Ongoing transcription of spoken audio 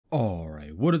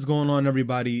Alright, what is going on,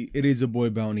 everybody? It is your boy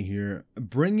Bounty here,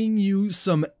 bringing you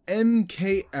some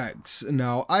MKX.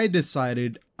 Now, I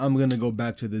decided I'm gonna go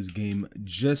back to this game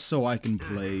just so I can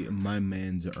play my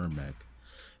man's Ermac.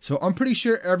 So I'm pretty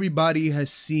sure everybody has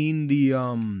seen the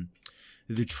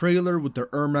trailer with the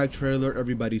Ermac trailer.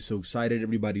 Everybody's so excited.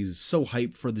 Everybody's so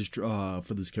hyped for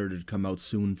this character to come out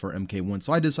soon for MK1.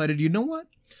 So I decided, you know what?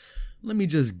 Let me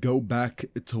just go back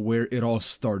to where it all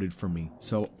started for me.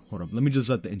 So, hold up. Let me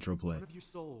just let the intro play. One of your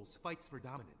souls fights for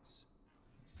dominance.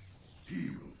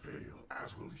 He'll fail,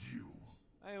 as will you.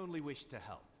 I only wish to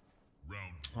help.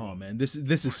 Oh man, this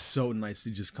is so nice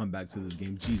to just come back to this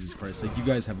game. Jesus Christ, like you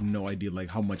guys have no idea like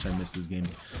how much I miss this game.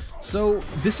 So,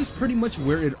 this is pretty much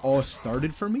where it all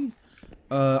started for me.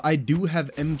 I do have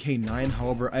MK9,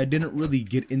 however, I didn't really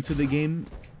get into the game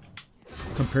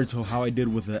compared to how I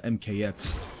did with the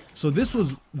MKX. So this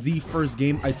was the first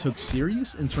game I took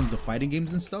serious in terms of fighting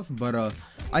games and stuff, but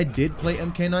I did play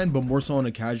MK9, but more so on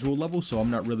a casual level, so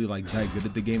I'm not really like that good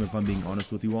at the game if I'm being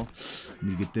honest with you all. Let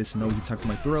me get this. No, he tucked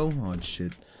my throw. Oh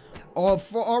shit.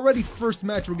 For already first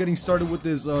match, we're getting started with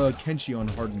this Kenshi on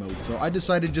hard mode, so I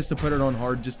decided just to put it on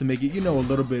hard just to make it, you know, a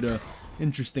little bit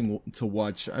interesting to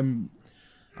watch.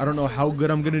 I don't know how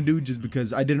good I'm gonna do just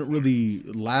because I didn't really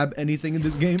lab anything in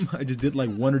this game. I just did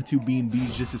like 1 or 2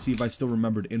 B&Bs just to see if I still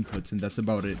remembered inputs, and that's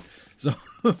about it. So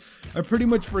I pretty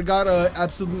much forgot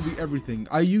absolutely everything.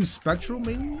 I used Spectral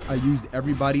mainly. I used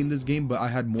everybody in this game, but I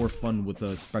had more fun with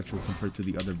Spectral compared to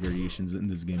the other variations in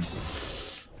this game.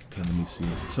 Okay, let me see.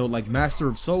 So like Master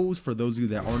of Souls, for those of you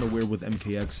that aren't aware with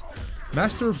MKX,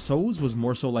 Master of Souls was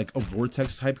more so like a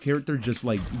Vortex type character, just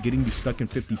like getting you stuck in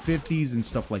 50-50s and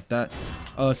stuff like that.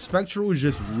 Spectral was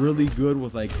just really good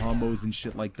with like combos and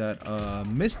shit like that.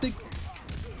 Mystic.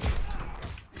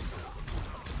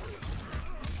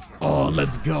 Oh,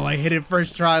 let's go. I hit it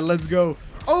first try. Let's go.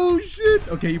 Oh shit.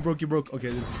 Okay, you broke. Okay,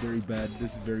 this is very bad.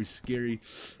 This is very scary.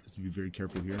 Let's be very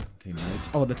careful here. Okay, nice.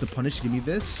 Oh, that's a punish. Give me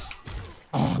this.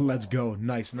 Oh, let's go.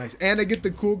 Nice. And I get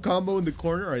the cool combo in the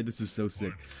corner. All right, this is so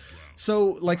sick.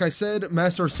 So, like I said,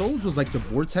 Master of Souls was like the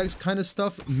Vortex kind of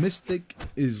stuff. Mystic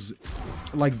is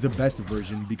like the best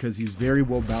version because he's very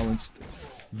well balanced.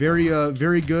 Very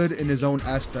good in his own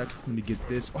aspect. Let me get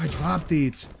this. Oh, I dropped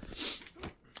it.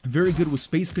 Very good with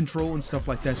space control and stuff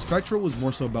like that. Spectral was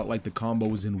more so about like the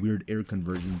combos and weird air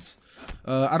conversions.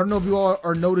 I don't know if you all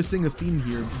are noticing a theme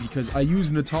here because I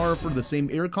use Nitara for the same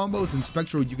air combos, and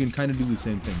Spectral you can kind of do the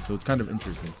same thing, so it's kind of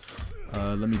interesting.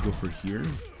 Let me go for here.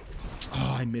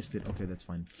 Oh, I missed it. Okay, that's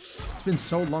fine. It's been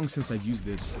so long since I've used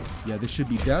this. Yeah, this should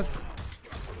be death.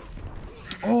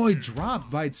 Oh, it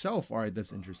dropped by itself. Alright,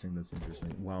 that's interesting.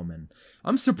 Wow, man.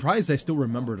 I'm surprised I still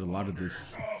remembered a lot of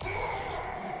this.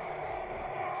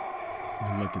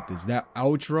 Look at this. That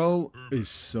outro is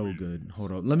so good.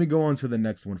 Hold on. Let me go on to the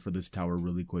next one for this tower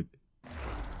really quick.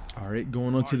 Alright,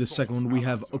 going on to the second one, we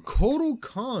have Kodo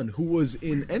Khan, who was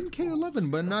in MK11,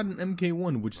 but not in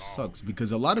MK1, which sucks,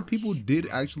 because a lot of people did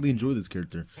actually enjoy this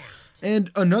character.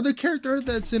 And another character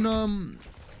that's in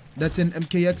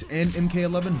MKX and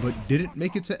MK11, but didn't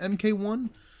make it to MK1,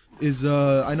 is,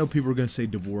 I know people are gonna say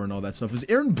Devore and all that stuff, is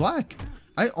Aaron Black.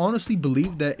 I honestly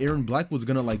believe that Aaron Black was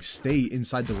gonna, like, stay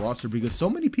inside the roster, because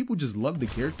so many people just love the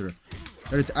character.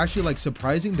 And it's actually like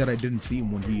surprising that I didn't see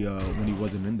him when he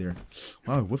wasn't in there.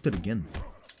 Wow, I whiffed it again.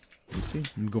 Let's see.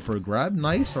 Let me go for a grab.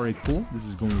 Nice. Alright, cool. This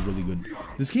is going really good.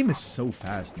 This game is so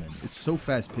fast, man. It's so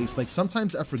fast paced. Like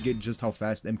sometimes I forget just how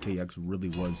fast MKX really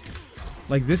was.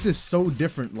 Like this is so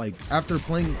different. Like after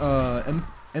playing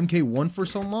MK1 for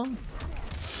so long.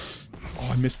 Oh,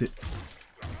 I missed it.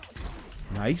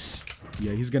 Nice.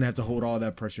 Yeah, he's gonna have to hold all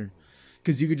that pressure.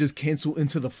 Because you could just cancel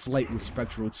into the flight with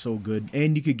Spectral. It's so good.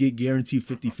 And you could get guaranteed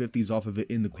 50-50s off of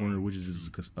it in the corner, which is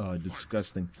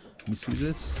disgusting. Let me see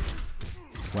this.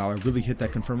 Wow, I really hit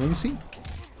that confirm. Let me see.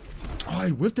 Oh, I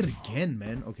whiffed it again,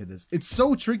 man. Okay, it's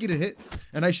so tricky to hit.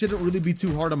 And I shouldn't really be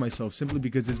too hard on myself simply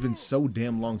because it's been so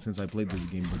damn long since I played this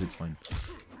game, but it's fine.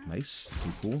 Nice.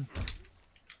 Okay, cool.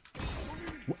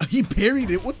 He parried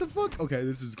it. What the fuck? Okay,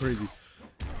 this is crazy.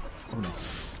 Oh, no.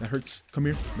 That hurts. Come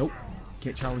here. Nope.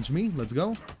 Can't challenge me. Let's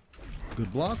go.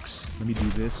 Good blocks. Let me do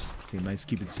this. Okay, nice.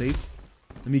 Keep it safe.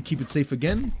 Let me keep it safe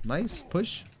again. Nice.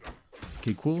 Push.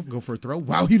 Okay, cool. Go for a throw.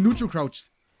 Wow, he neutral crouched.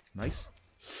 Nice.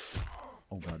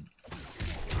 Oh, God.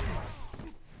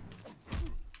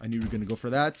 I knew you were going to go for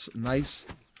that. Nice.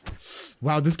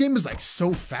 Wow, this game is like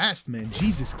so fast, man.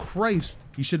 Jesus Christ.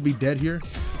 He should be dead here.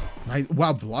 Nice.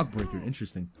 Wow, block breaker.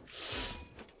 Interesting.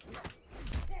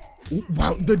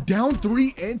 Wow, the down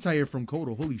 3 anti-air from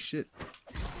Kodo. Holy shit.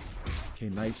 Okay,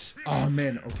 nice. Oh,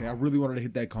 man. Okay, I really wanted to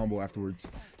hit that combo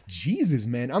afterwards. Jesus,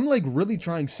 man. I'm like really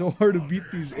trying so hard to beat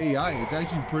these AI. It's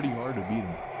actually pretty hard to beat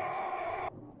them.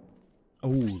 Oh,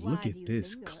 look at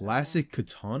this. Classic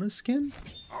katana skin.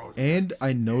 And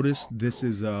I noticed this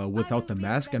is without the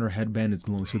mask and her headband is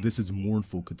glowing. So this is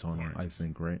mournful katana, I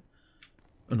think, right?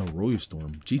 Oh no, Royal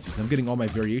Storm. Jesus, I'm getting all my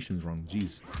variations wrong.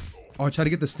 Jeez. Oh, I tried to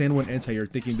get the stand one anti-air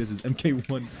thinking this is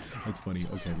MK1. That's funny.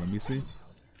 Okay, let me see.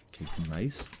 Okay,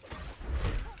 nice.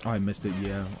 Oh, I missed it,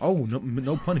 yeah. Oh,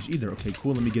 no punish either. Okay,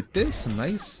 cool. Let me get this.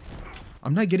 Nice.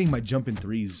 I'm not getting my jump in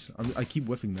threes. I keep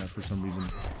whiffing that for some reason.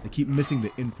 I keep missing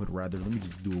the input, rather. Let me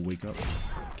just do a wake up.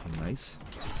 Okay, nice.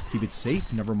 Keep it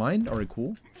safe. Never mind. Alright,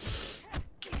 cool.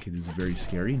 Okay, this is very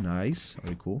scary. Nice.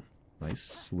 Alright, cool.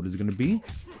 Nice. What is it gonna be?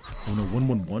 Oh no,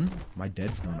 1-1-1. Am I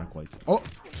dead? No, not quite. Oh!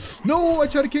 No! I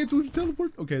tried to cancel his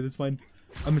teleport. Okay, that's fine.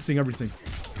 I'm missing everything.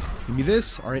 Give me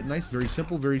this. Alright, nice. Very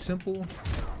simple. Very simple.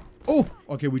 Oh!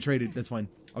 Okay, we traded. That's fine.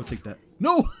 I'll take that.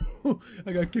 No!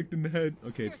 I got kicked in the head.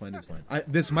 Okay, it's fine. It's fine.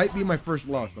 This might be my first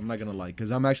loss. I'm not gonna lie,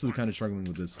 because I'm actually kind of struggling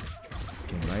with this.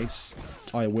 Okay, nice.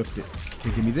 Oh, I whiffed it.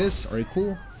 Okay, give me this. Alright,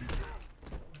 cool.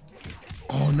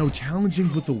 Oh, no.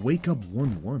 Challenging with a wake-up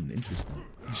 1-1. Interesting.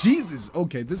 Jesus!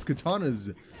 Okay, this katana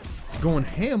is going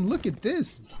ham. Look at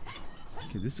this.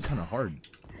 Okay, this is kind of hard.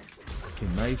 Okay,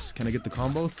 nice. Can I get the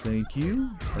combo? Thank you.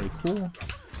 Alright, cool.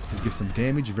 Just get some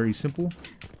damage. Very simple.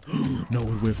 No,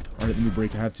 it whiffed. Alright, let me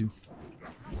break. I have to.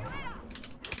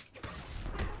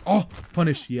 Oh,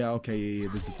 punish. Yeah, okay. Yeah,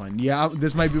 this is fine. Yeah,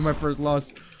 this might be my first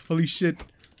loss. Holy shit.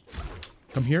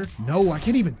 Come here. No, I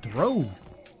can't even throw.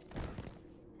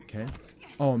 Okay.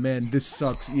 Oh, man, this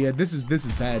sucks. Yeah, this is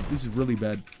bad. This is really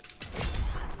bad.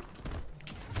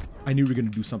 I knew we were going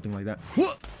to do something like that.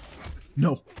 What?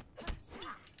 No.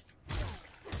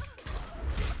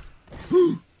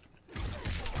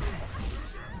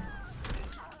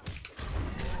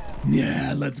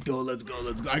 Yeah, let's go, let's go,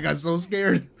 let's go. I got so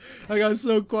scared. I got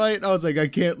so quiet. I was like, I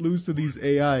can't lose to these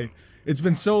AI. It's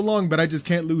been so long, but I just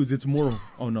can't lose. It's more.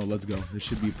 Oh, no, let's go. This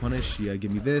should be a punish. Yeah,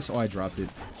 give me this. Oh, I dropped it.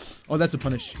 Oh, that's a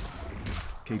punish.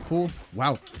 Okay, cool.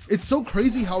 Wow. It's so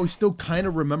crazy how I still kind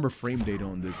of remember frame data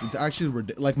on this. It's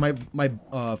actually, like, my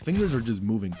fingers are just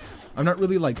moving. I'm not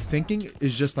really, like, thinking.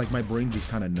 It's just, like, my brain just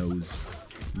kind of knows.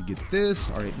 Let me get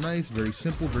this. All right, nice. Very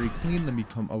simple, very clean. Let me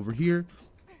come over here.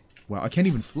 Wow, I can't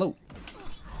even float.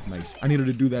 Nice. I needed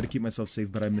to do that to keep myself safe,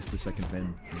 but I missed the second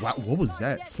fan. Wow, what was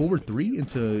that? Forward 3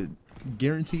 into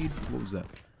guaranteed? What was that?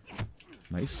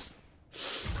 Nice.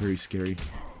 Very scary.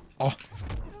 Oh.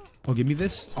 Oh, give me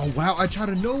this. Oh, wow. I tried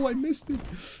to know. I missed it.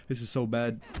 This is so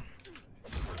bad.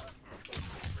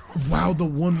 Wow, the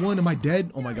 1-1. Am I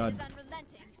dead? Oh, my God.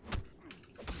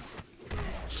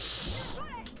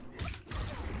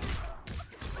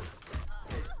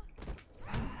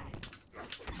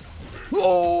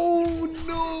 Oh,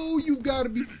 no. You've got to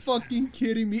be fucking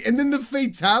kidding me. And then the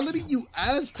fatality, you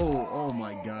asshole. Oh,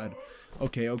 my God.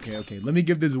 Okay, okay, okay. Let me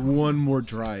give this one more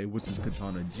try with this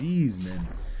katana. Jeez, man.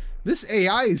 This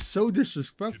AI is so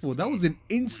disrespectful. That was an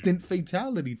instant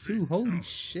fatality, too. Holy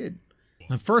shit.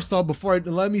 And first off,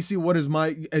 let me see what is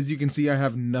my... As you can see, I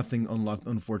have nothing unlocked,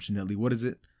 unfortunately. What is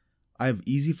it? I have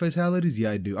easy fatalities?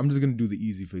 Yeah, I do. I'm just going to do the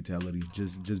easy fatality.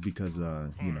 Just because,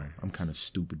 you know, I'm kind of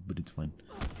stupid, but it's fine.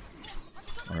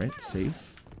 Alright,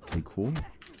 safe. Okay, cool.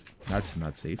 That's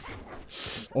not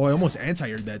safe. Oh, I almost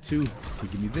anti-aired that too. Okay,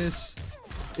 give me this.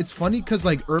 It's funny because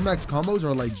like Ermac's combos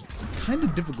are like kind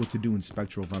of difficult to do in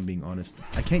Spectral, if I'm being honest.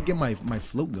 I can't get my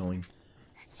float going.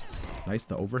 Nice,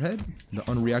 the overhead. The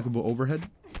unreactable overhead.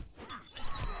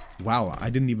 Wow, I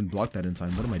didn't even block that in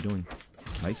time. What am I doing?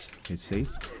 Nice. Okay,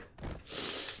 safe.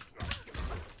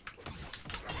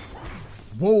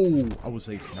 Whoa, I was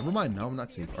safe. Never mind. Now I'm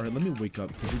not safe. All right, let me wake up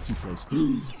because you're too close.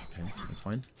 Okay, that's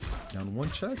fine. Down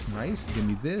one check. Nice. Give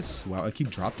me this. Wow, I keep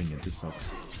dropping it. This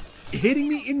sucks. Hitting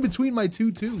me in between my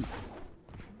 2-2.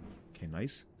 Okay,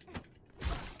 nice.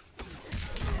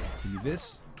 Give me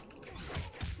this.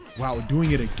 Wow,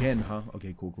 doing it again, huh?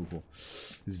 Okay, cool, cool, cool.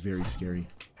 This is very scary.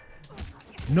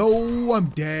 No, I'm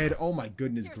dead. Oh my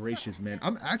goodness gracious, man.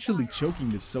 I'm actually choking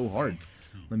this so hard.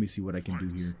 Let me see what I can do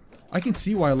here. I can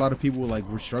see why a lot of people like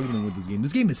were struggling with this game.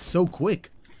 This game is so quick.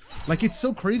 Like, it's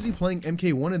so crazy playing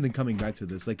MK1 and then coming back to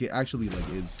this. Like, it actually like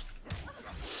is.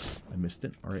 I missed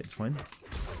it. All right, it's fine.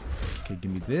 Okay,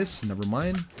 give me this. Never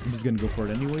mind. I'm just gonna go for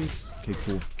it anyways. Okay,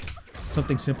 cool.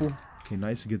 Something simple. Okay,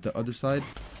 nice to get the other side.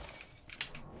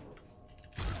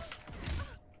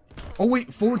 Oh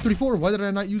wait, forward 3-4. Why did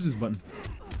I not use this button?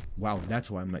 Wow,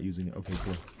 that's why I'm not using it. Okay,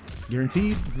 cool.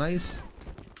 Guaranteed. Nice.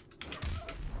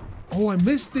 Oh, I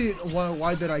missed it.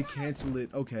 Why did I cancel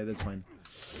it? Okay, that's fine.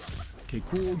 Okay,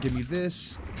 cool. Give me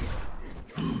this.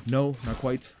 No, not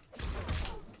quite.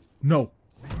 No.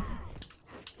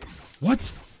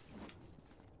 What?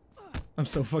 I'm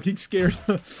so fucking scared.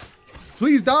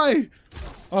 Please die.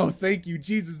 Oh, thank you.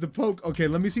 Jesus, the poke. Okay,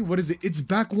 let me see. What is it? It's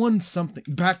back 1 something.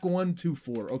 Back 1, 2,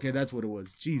 4. Okay, that's what it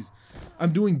was. Jeez.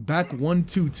 I'm doing back 1,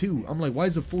 2, 2. I'm like, why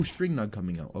is the full string not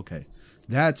coming out? Okay.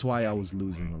 That's why I was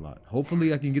losing a lot.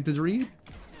 Hopefully I can get this read.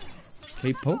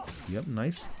 Okay, poke. Yep,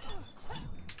 nice.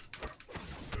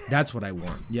 That's what I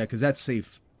want. Yeah, because that's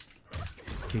safe.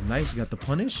 Okay, nice. Got the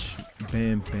punish.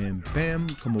 Bam, bam, bam.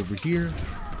 Come over here.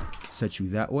 Set you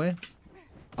that way.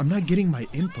 I'm not getting my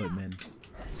input, man.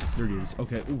 There it is.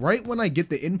 Okay, right when I get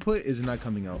the input is not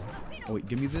coming out. Oh, wait,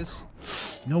 give me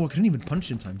this. No, I couldn't even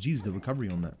punch in time. Jeez, the recovery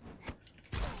on that.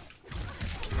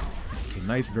 Okay,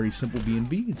 nice. Very simple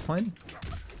B&B. It's fine.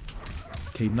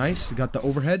 Okay, nice. Got the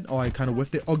overhead. Oh, I kind of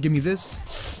whiffed it. Oh, give me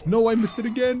this. No, I missed it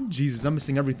again. Jesus, I'm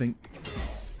missing everything.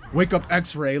 Wake up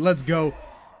X-ray. Let's go.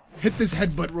 Hit this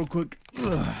headbutt real quick.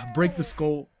 Ugh, break the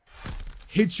skull.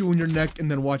 Hit you in your neck, and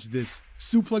then watch this.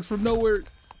 Suplex from nowhere.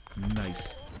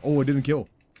 Nice. Oh, it didn't kill.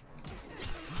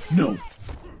 No.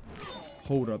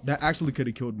 Hold up. That actually could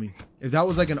have killed me. If that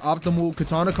was like an optimal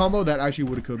katana combo, that actually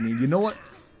would have killed me. You know what?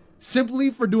 Simply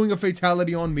for doing a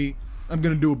fatality on me, I'm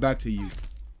going to do it back to you.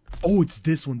 Oh, it's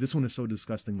this one. This one is so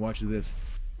disgusting. Watch this.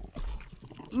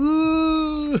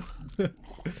 Ooh.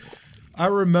 I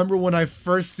remember when I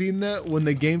first seen that, when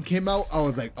the game came out, I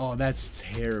was like, oh, that's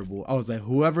terrible. I was like,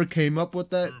 whoever came up with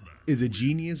that is a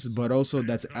genius, but also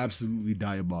that's absolutely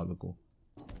diabolical.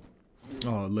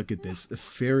 Oh, look at this.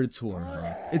 Ferritor,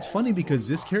 huh? It's funny because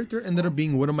this character ended up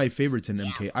being one of my favorites in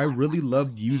MK. I really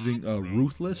loved using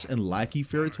Ruthless and Lackey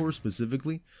Ferritor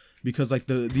specifically because like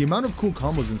the amount of cool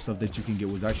combos and stuff that you can get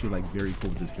was actually like very cool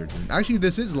with this character. And actually,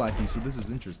 this is Lackey, so this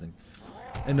is interesting.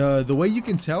 And the way you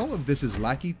can tell if this is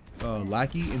Lackey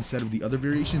instead of the other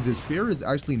variations is Fear is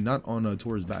actually not on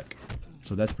Tora's back.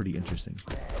 So that's pretty interesting.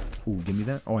 Ooh, give me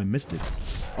that. Oh, I missed it.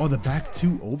 Oh, the back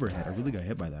 2 overhead. I really got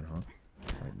hit by that, huh?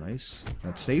 Alright, nice.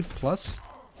 That's safe. Plus.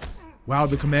 Wow,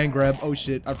 the command grab. Oh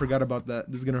shit, I forgot about that.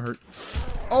 This is gonna hurt.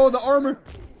 Oh, the armor!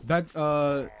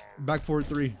 Back forward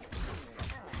 3.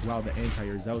 Wow, the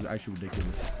anti-airs. That was actually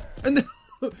ridiculous. And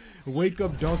then wake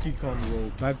up Donkey Kong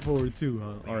roll. Back forward 2,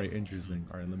 huh? Alright, interesting.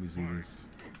 Alright, let me see this.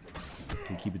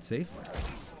 Okay, keep it safe.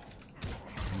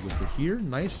 Go for here.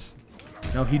 Nice.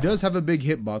 Now, he does have a big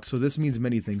hitbox, so this means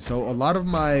many things. So, a lot of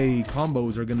my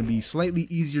combos are going to be slightly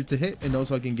easier to hit, and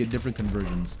also I can get different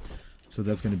conversions. So,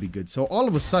 that's going to be good. So, all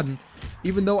of a sudden,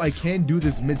 even though I can do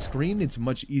this mid-screen, it's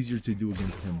much easier to do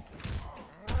against him.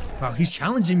 Wow, he's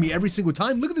challenging me every single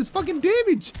time. Look at this fucking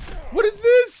damage. What is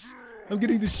this? I'm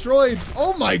getting destroyed.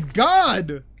 Oh my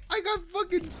god. I got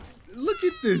fucking... Look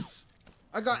at this.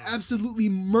 I got absolutely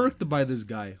murked by this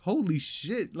guy. Holy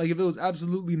shit. Like if it was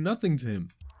absolutely nothing to him.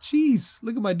 Jeez,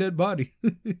 look at my dead body.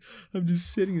 I'm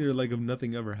just sitting there like if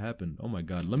nothing ever happened. Oh my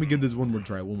god. Let me give this one more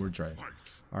try.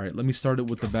 Alright, let me start it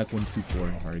with the back 1, 2, 4.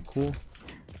 Alright, cool.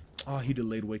 Oh, he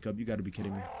delayed wake up. You gotta be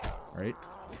kidding me. Alright.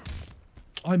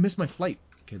 Oh, I missed my flight.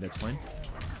 Okay, that's fine.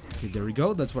 Okay, there we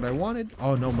go. That's what I wanted.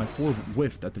 Oh no, my 4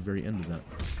 whiffed at the very end of that.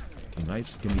 Okay,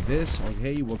 nice. Give me this.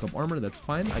 Okay, you woke up armor. That's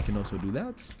fine. I can also do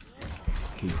that.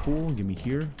 Okay, cool. Give me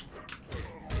here.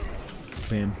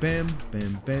 Bam, bam,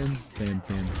 bam, bam, bam,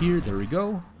 bam. Here, there we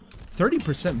go.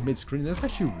 30% mid-screen. That's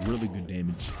actually really good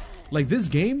damage. Like this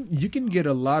game, you can get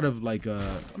a lot of like,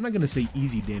 I'm not gonna say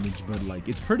easy damage, but like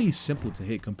it's pretty simple to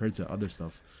hit compared to other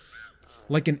stuff.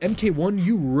 Like in MK1,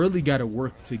 you really gotta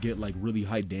work to get like really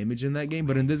high damage in that game.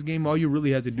 But in this game, all you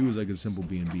really have to do is like a simple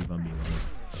B&B, if I'm being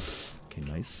honest. Okay,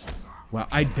 nice. Wow,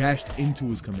 I dashed into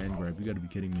his command grab. You gotta be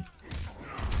kidding me.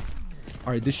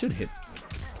 Alright, this should hit.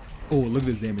 Oh, look at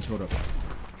this damage. Hold up.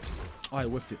 Oh, I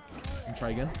whiffed it. Let me try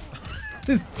again.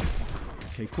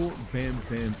 Okay, cool. Bam,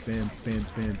 bam, bam, bam,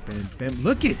 bam, bam, bam.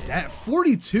 Look at that.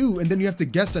 42. And then you have to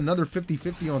guess another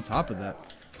 50-50 on top of that.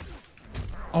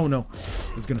 Oh, no.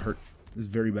 It's going to hurt. This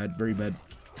is very bad. Very bad.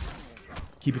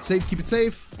 Keep it safe. Keep it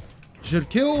safe. Should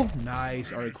kill.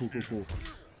 Nice. All right, cool, cool, cool.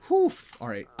 Whew. All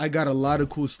right. I got a lot of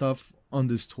cool stuff on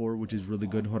this tour, which is really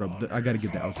good. Hold up. I got to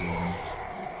get the outro again.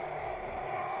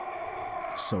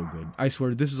 So good. I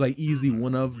swear, this is like easily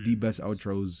one of the best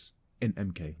outros in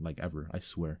MK, like ever. I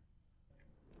swear.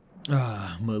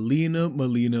 Ah, Melina.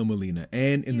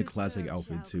 And in the classic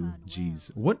outfit too.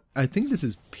 Jeez. What? I think this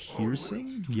is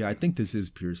piercing? Yeah, I think this is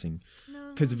piercing.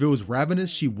 Because if it was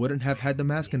Ravenous, she wouldn't have had the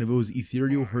mask. And if it was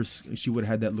Ethereal, she would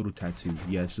have had that little tattoo.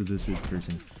 Yeah, so this is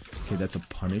piercing. Okay, that's a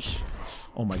punish.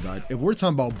 Oh my god. If we're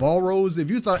talking about ball rolls, if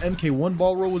you thought MK1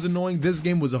 ball roll was annoying, this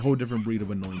game was a whole different breed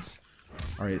of annoyance.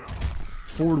 Alright.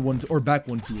 Forward 1, 2, or back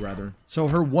 1, 2 rather. So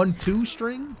her 1, 2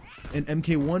 string in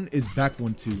MK1 is back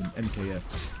 1-2 in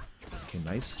MKX. Okay,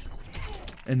 nice.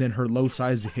 And then her low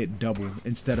size hit double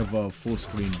instead of full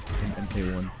screen in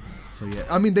MK1. So yeah,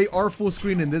 I mean they are full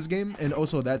screen in this game, and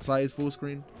also that size full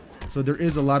screen. So there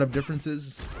is a lot of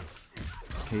differences.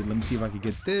 Okay, let me see if I can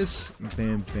get this.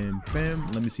 Bam, bam,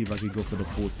 bam. Let me see if I can go for the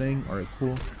full thing. All right,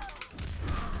 cool.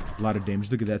 A lot of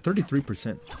damage. Look at that,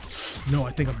 33%. No,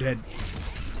 I think I'm dead.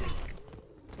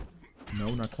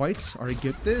 No, not quite. All right,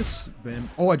 get this. Bam.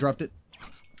 Oh, I dropped it.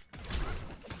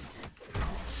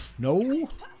 No.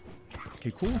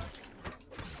 Okay, cool.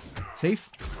 Safe.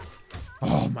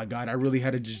 Oh my god, I really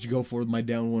had to just go for my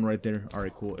down one right there. All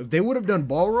right, cool. If they would have done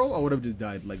ball roll, I would have just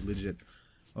died, like legit.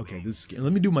 Okay, this is scary.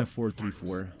 Let me do my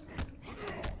 4-3-4.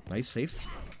 Nice, safe.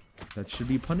 That should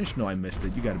be punished. No, I missed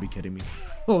it. You gotta be kidding me.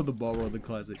 Oh, the ball roll, the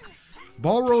classic.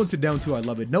 Ball roll into down 2, I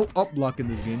love it. No up block in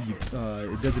this game.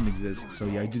 It doesn't exist. So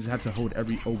yeah, you just have to hold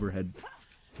every overhead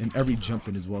and every jump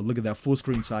in as well. Look at that full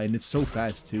screen side, and it's so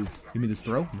fast too. Give me this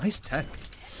throw. Nice tech.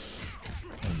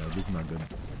 Oh no, this is not good.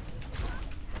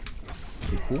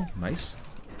 Okay, cool. Nice.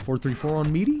 4-3-4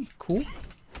 on meaty. Cool.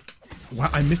 Wow,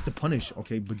 I missed the punish.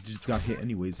 Okay, but just got hit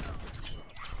anyways.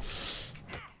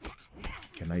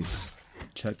 Okay, nice.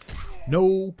 Check.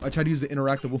 No, I tried to use the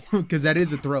interactable because that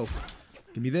is a throw.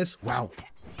 Give me this. Wow.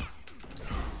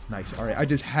 Nice. All right, I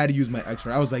just had to use my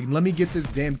X-ray. I was like, let me get this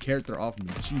damn character off me.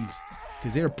 Jeez.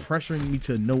 Because they're pressuring me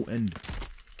to no end.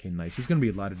 Okay, nice. It's going to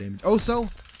be a lot of damage. Oh, so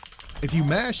if you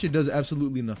mash, it does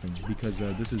absolutely nothing because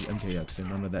this is MKX and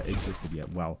none of that existed yet.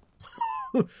 Wow.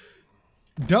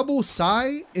 Double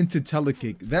Psy into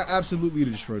telekick. That absolutely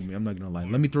destroyed me. I'm not going to lie.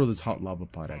 Let me throw this hot lava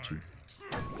pot at you.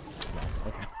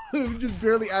 Okay. Just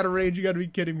barely out of range. You got to be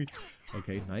kidding me.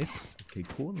 Okay, nice. Okay,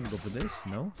 cool. Let me go for this.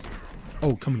 No.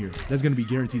 Oh, come here. That's going to be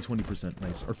guaranteed 20%.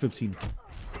 Nice. Or 15.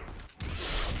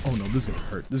 Oh, no. This is going to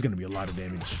hurt. This is going to be a lot of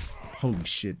damage. Holy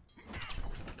shit.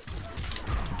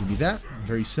 Okay, give me that.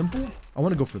 Very simple. I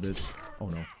want to go for this. Oh,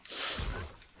 no.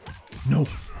 No.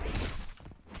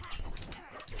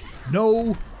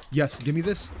 No. Yes, give me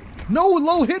this. No,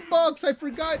 low hitbox. I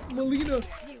forgot. Melina.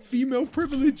 Female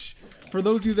privilege. For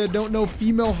those of you that don't know,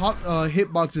 female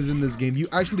hitboxes in this game, you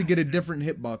actually get a different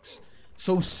hitbox.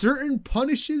 So certain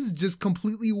punishes just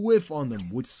completely whiff on them,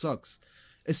 which sucks.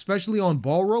 Especially on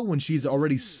ball roll when she's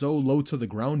already so low to the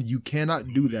ground, you cannot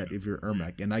do that if you're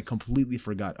Ermac. And I completely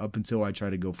forgot up until I try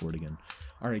to go for it again.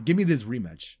 All right, give me this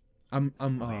rematch. I'm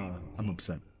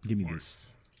upset. Give me this.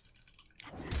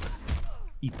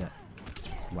 Eat that.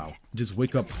 Wow. Just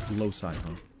wake up low side,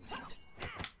 huh?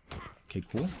 Okay,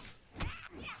 cool.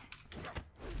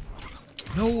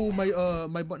 No,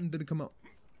 my button didn't come out.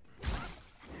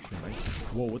 Okay, nice.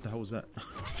 Whoa, what the hell was that?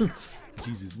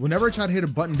 Jesus. Whenever I try to hit a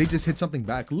button, they just hit something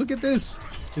back. Look at this.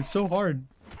 It's so hard.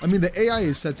 I mean, the AI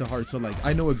is set to hard, so like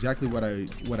I know exactly what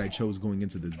I chose going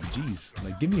into this. But jeez,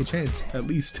 like give me a chance at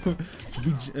least.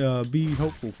 Be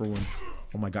hopeful for once.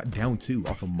 Oh my god, down 2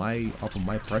 off of my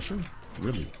pressure?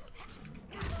 Really?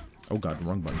 Oh god,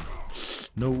 wrong button.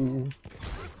 No.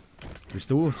 There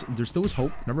still is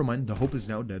hope. Never mind, the hope is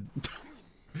now dead.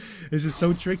 This is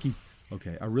so tricky.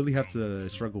 Okay, I really have to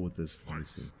struggle with this. Let me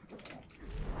see.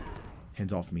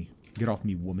 Hands off me. Get off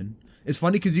me, woman. It's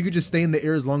funny because you could just stay in the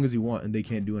air as long as you want and they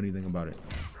can't do anything about it.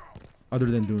 Other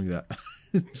than doing that.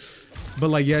 But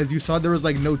like, yeah, as you saw, there was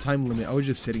like no time limit. I was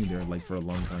just sitting there like for a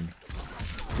long time.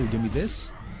 Oh, give me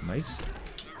this. Nice.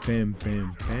 Bam,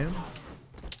 bam, bam.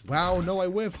 Wow, no, I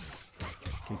whiffed.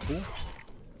 Okay, cool.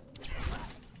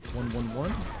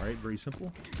 1-1-1. Alright, very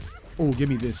simple. Oh, give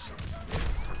me this.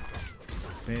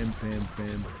 Bam, bam,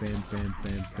 bam, bam, bam,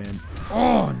 bam, bam.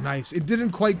 Oh, nice. It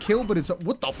didn't quite kill, but it's...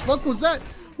 What the fuck was that?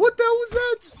 What the hell was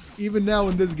that? Even now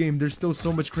in this game, there's still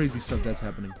so much crazy stuff that's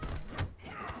happening.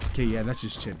 Okay, yeah, that's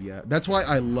just chip, yeah. That's why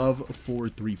I love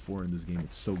 4-3-4 in this game.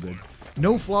 It's so good.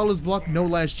 No flawless block, no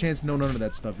last chance, no none of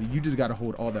that stuff. You just gotta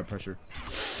hold all that pressure.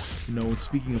 You know,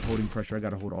 speaking of holding pressure, I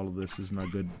gotta hold all of this. This is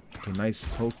not good. Okay, nice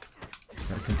poke.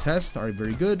 Gotta contest. Alright,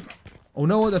 very good. Oh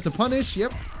no, that's a punish.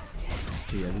 Yep.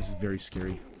 Okay, yeah, this is very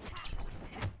scary.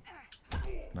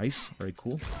 Nice. Alright,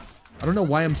 cool. I don't know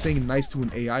why I'm saying nice to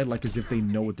an AI like as if they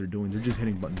know what they're doing. They're just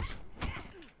hitting buttons.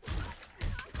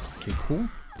 Okay, cool.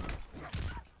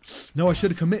 No, I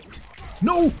should have commit.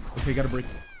 No! Okay, gotta break.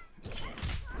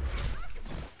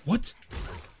 What?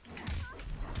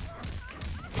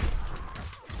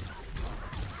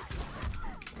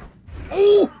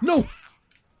 Oh! No!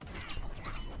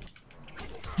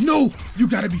 No! You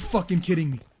gotta be fucking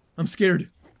kidding me. I'm scared.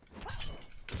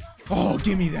 Oh,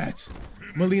 give me that.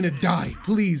 Melina, die.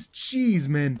 Please. Jeez,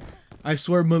 man. I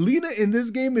swear, Melina in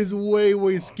this game is way,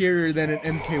 way scarier than an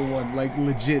MK1. Like,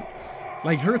 legit.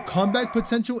 Like, her combat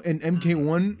potential in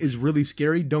MK1 is really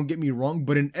scary, don't get me wrong,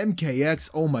 but in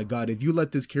MKX, oh my god, if you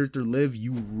let this character live,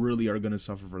 you really are gonna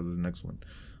suffer for the next one.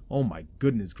 Oh my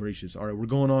goodness gracious. Alright, we're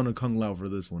going on to Kung Lao for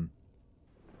this one.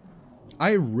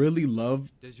 I really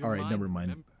love... Alright, never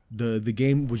mind. The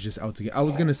game was just out to get... I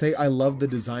was gonna say I love the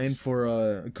design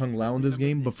for Kung Lao in this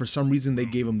game, but for some reason they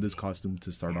gave him this costume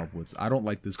to start off with. I don't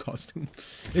like this costume.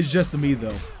 It's just me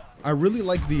though. I really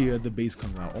like the base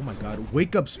Kung Lao. Oh my god.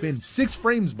 Wake up spin. 6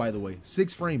 frames, by the way.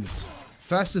 6 frames.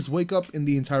 Fastest wake up in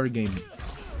the entire game.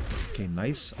 Okay,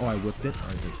 nice. Oh, I whiffed it.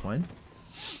 Alright, that's fine.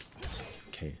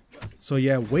 Okay. So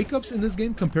yeah, wake ups in this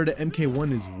game compared to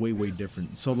MK1 is way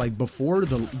different. So like before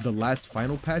the last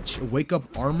final patch, wake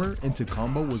up armor into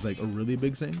combo was like a really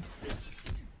big thing.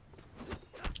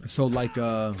 So like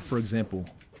for example,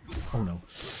 oh no.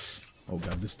 Oh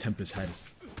god, this Tempest head is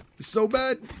so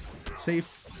bad.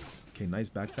 Safe. Okay, nice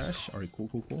backdash. Alright,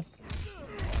 cool.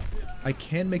 I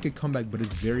can make a comeback, but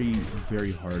it's very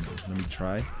hard. Let me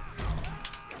try.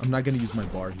 I'm not gonna use my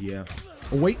bar, yeah.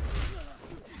 Oh wait.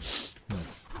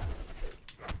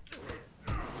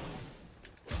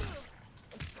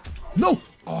 No!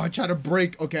 Oh, I tried to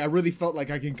break. Okay, I really felt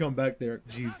like I can come back there.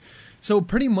 Jeez. So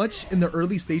pretty much in the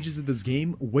early stages of this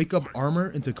game, wake up armor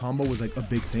into combo was like a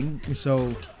big thing.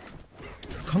 So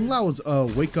Kung Lao's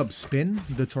wake up spin,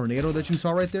 the tornado that you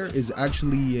saw right there, is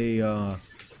actually a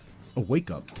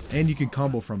wake up, and you can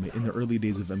combo from it in the early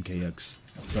days of MKX.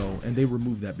 So, and they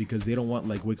removed that because they don't want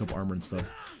like wake up armor and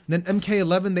stuff. And then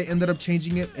MK11 they ended up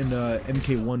changing it, and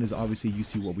MK1 is obviously you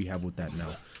see what we have with that now.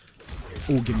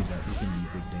 Oh, give me that. This is gonna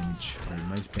be big damage. Alright,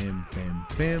 nice. Bam, bam,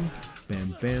 bam,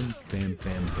 bam, bam, bam,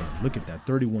 bam, bam. Look at that.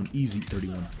 31, easy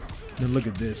 31. Then look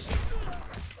at this.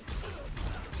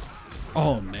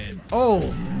 Oh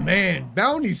man,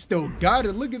 Bounty still got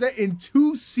it. Look at that. In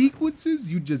 2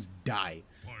 sequences, you just die.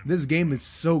 This game is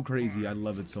so crazy. I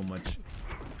love it so much.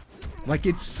 Like,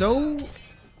 it's so,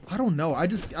 I don't know. I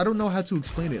don't know how to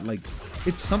explain it. Like,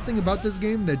 it's something about this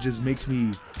game that just makes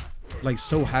me like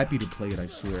so happy to play it, I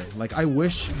swear. Like, I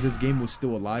wish this game was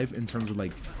still alive in terms of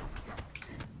like,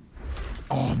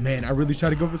 oh man, I really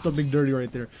tried to go for something dirty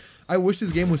right there. I wish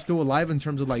this game was still alive in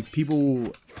terms of like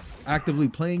people actively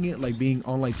playing it, like being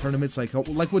online tournaments, like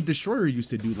what Destroyer used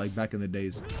to do like back in the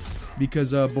days.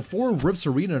 Because before Rips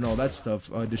Arena and all that stuff,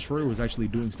 Destroyer was actually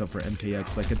doing stuff for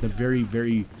MKX, like at the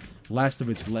very last of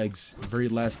its legs, very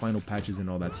last final patches and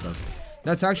all that stuff.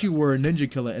 That's actually where Ninja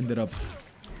Killer ended up,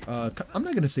 I'm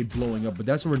not gonna say blowing up, but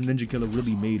that's where Ninja Killer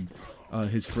really made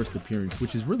his first appearance,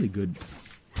 which is really good.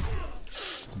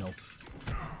 No.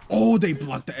 Oh, they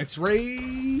blocked the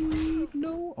X-ray.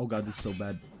 No. Oh god, this is so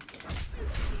bad.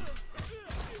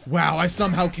 Wow, I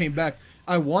somehow came back.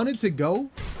 I wanted to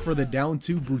go for the down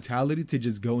 2 brutality to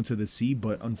just go into the sea,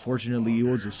 but unfortunately it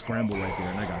was a scramble right there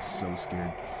and I got so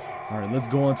scared. Alright, let's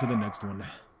go on to the next one.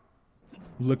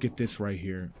 Look at this right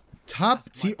here.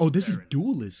 Top tier. Oh, this is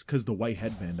Duelist because the white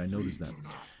headband. I noticed that.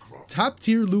 Top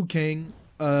tier Liu Kang,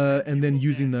 and then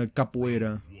using the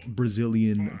capoeira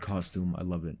Brazilian costume. I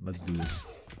love it. Let's do this.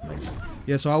 Nice.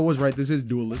 Yeah, so I was right. This is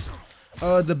Duelist.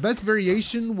 The best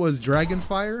variation was Dragon's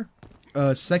Fire.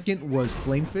 Second was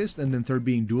Flame Fist, and then third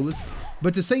being Duelist.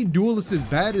 But to say Duelist is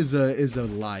bad is a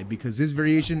lie, because this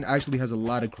variation actually has a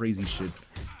lot of crazy shit.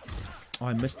 Oh,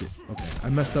 I missed it. Okay, I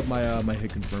messed up my my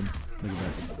hit confirm. Look at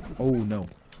that. Oh no.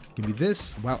 Give me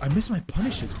this. Wow, I missed my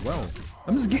punish as well.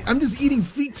 I'm just eating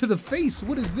feet to the face.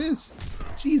 What is this?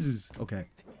 Jesus. Okay.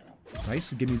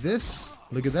 Nice. Give me this.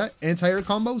 Look at that. Anti-air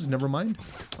combos. Never mind.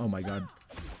 Oh my god.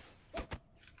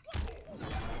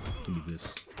 Give me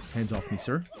this. Hands off me,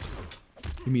 sir.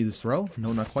 Give me this throw.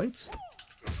 No, not quite.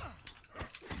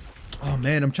 Oh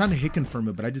man, I'm trying to hit confirm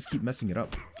it, but I just keep messing it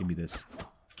up. Give me this.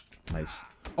 Nice.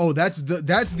 Oh, that's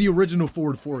the original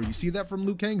forward 4. You see that from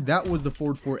Liu Kang? That was the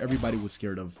forward 4 everybody was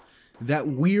scared of. That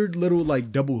weird little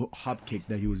like double hop kick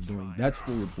that he was doing. That's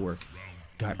forward 4.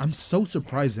 God, I'm so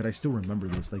surprised that I still remember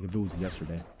this, like if it was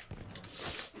yesterday.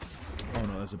 Oh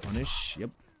no, that's a punish.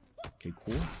 Yep. Okay,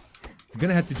 cool. I'm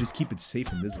gonna have to just keep it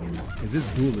safe in this game, because this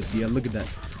Duelist, yeah, look at that.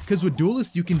 Because with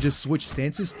Duelist, you can just switch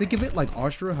stances. Think of it like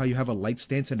Astra, how you have a light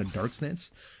stance and a dark stance.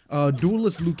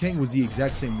 Duelist Liu Kang was the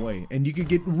exact same way, and you could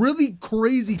get really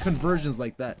crazy conversions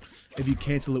like that if you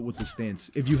cancel it with the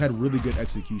stance, if you had really good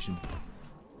execution.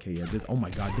 Okay, yeah, this, oh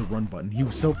my god, the run button. He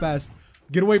was so fast.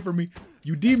 Get away from me,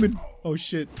 you demon. Oh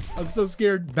shit, I'm so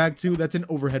scared. Back 2, that's an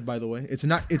overhead, by the way. It's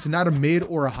not a mid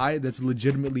or a high, that's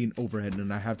legitimately an overhead,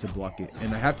 and I have to block it.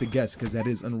 And I have to guess, because that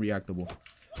is unreactable.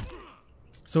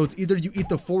 So it's either you eat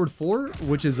the forward 4,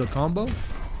 which is a combo,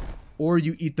 or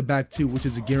you eat the back 2, which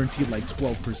is a guaranteed like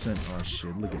 12%. Oh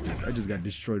shit, look at this. I just got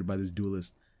destroyed by this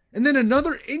Duelist. And then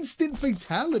another instant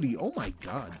fatality. Oh my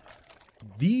god.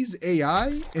 These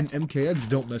AI and MKX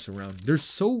don't mess around. They're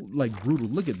so, like, brutal.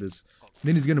 Look at this.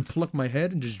 Then he's gonna pluck my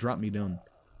head and just drop me down.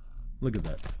 Look at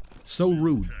that. So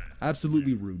rude.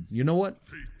 Absolutely rude. You know what?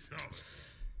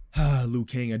 Liu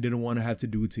Kang, I didn't want to have to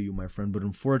do it to you, my friend, but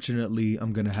unfortunately,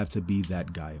 I'm gonna have to be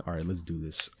that guy. Alright, let's do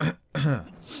this.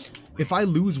 If I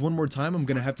lose one more time, I'm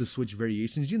gonna have to switch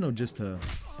variations, you know, just to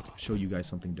show you guys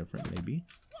something different, maybe.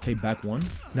 Okay, back one.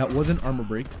 That wasn't armor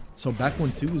break. So back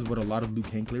one two is what a lot of Liu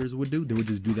Kang players would do. They would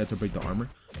just do that to break the armor.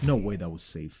 No way that was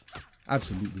safe.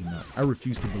 Absolutely not. I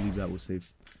refuse to believe that was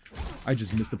safe. I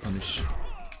just missed the punish.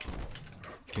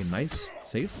 Okay, nice.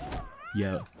 Safe.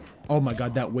 Yeah. Oh my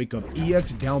god, that wake up.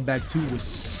 EX down back 2 was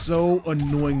so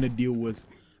annoying to deal with.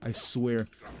 I swear.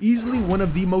 Easily one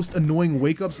of the most annoying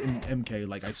wake ups in MK.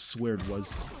 Like, I swear it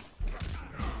was.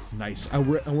 Nice. I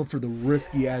went for the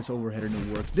risky ass overhead and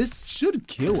it worked. This should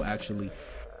kill, actually.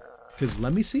 Because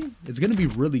let me see. It's going to be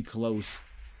really close.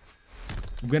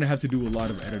 I'm going to have to do a lot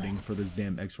of editing for this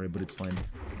damn X-ray, but it's fine.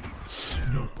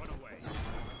 No.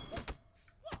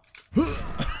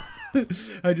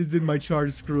 I just did my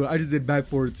charge, screw it. I just did back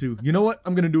forward too. You know what?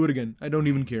 I'm gonna do it again. I don't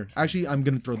even care. Actually, I'm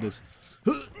gonna throw this.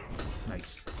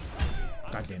 Nice.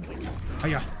 God damn it.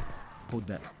 Hiya. Hold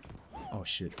that. Oh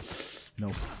shit.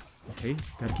 No. Okay.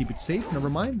 Gotta keep it safe. Never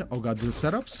mind. Oh god, the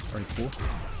setups. Alright, cool.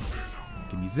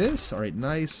 Give me this. Alright,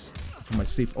 nice. For my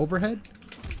safe overhead.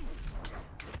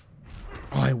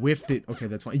 Oh, I whiffed it. Okay,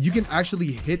 that's fine. You can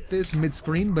actually hit this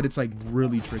mid-screen, but it's like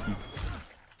really tricky.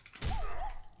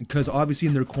 Because obviously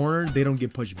in their corner, they don't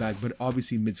get pushed back. But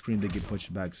obviously mid-screen, they get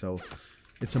pushed back. So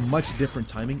it's a much different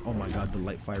timing. Oh my god, the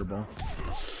light fireball.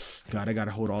 God, I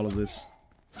gotta hold all of this.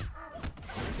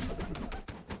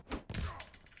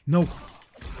 No.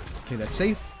 Okay, that's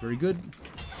safe. Very good.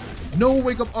 No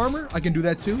wake up armor. I can do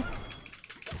that too.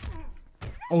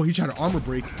 Oh, he tried to armor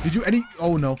break. Did you any?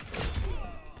 Oh no.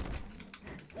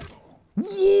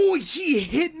 Whoa, he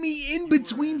hit me in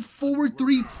between forward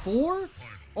 3-4?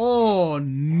 Oh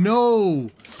no.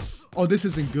 Oh, this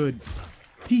isn't good.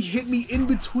 He hit me in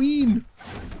between.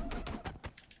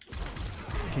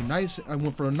 Okay, nice. I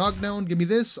went for a knockdown. Give me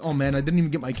this. Oh man, I didn't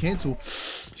even get my cancel.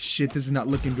 Shit, this is not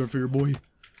looking good for your boy.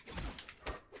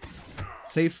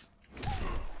 Safe.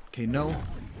 Okay, no.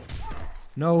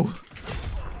 No.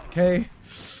 Okay.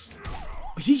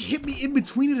 He hit me in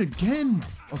between it again.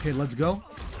 Okay, let's go.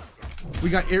 We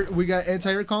got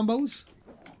anti-air combos.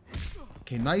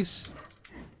 Okay, nice.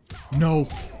 No.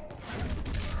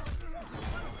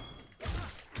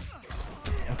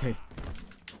 Okay.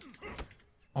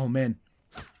 Oh man.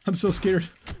 I'm so scared.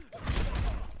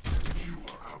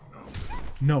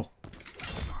 No.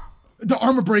 The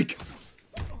armor break.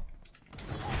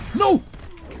 No.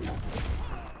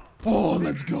 Oh,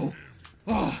 let's go.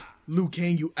 Oh, Liu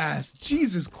Kang, you ass.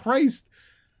 Jesus Christ.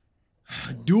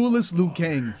 Duelist Liu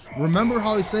Kang. Remember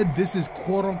how I said this is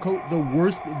quote-unquote the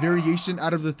worst variation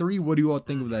out of the three? What do you all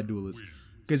think of that Duelist?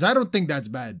 Because I don't think that's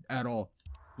bad at all.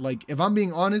 Like, if I'm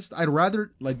being honest, I'd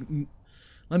rather, like,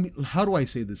 how do I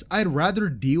say this? I'd rather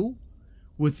deal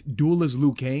with Duelist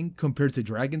Liu Kang compared to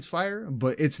Dragon's Fire,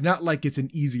 but it's not like it's an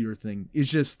easier thing. It's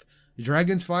just,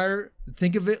 Dragon's Fire,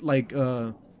 think of it like,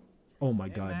 oh my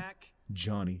god,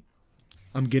 Johnny.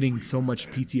 I'm getting so much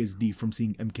PTSD from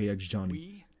seeing MKX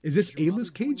Johnny. Is this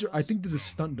A-list Cage? Or I think this is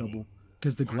stunt double.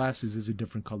 Because the glasses is a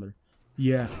different color.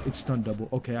 Yeah, it's stunt double.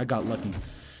 Okay, I got lucky.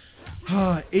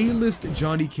 A-list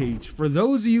Johnny Cage. For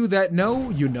those of you that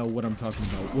know, you know what I'm talking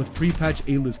about. With pre-patch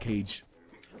A-list Cage.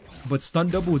 But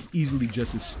stunt double is easily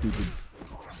just as stupid.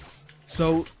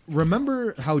 So,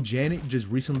 remember how Janet just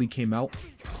recently came out?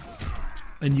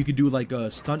 And you could do like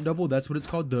a stunt double? That's what it's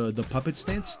called? The puppet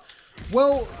stance?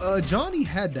 Well, Johnny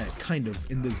had that, kind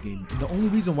of, in this game. The only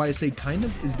reason why I say kind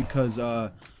of is because,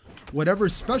 whatever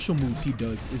special moves he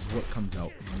does is what comes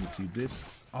out. Let me see this.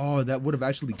 Oh, that would have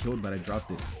actually killed, but I dropped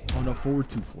it. Oh no, forward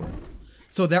 2-4.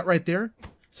 So that right there,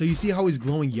 so you see how he's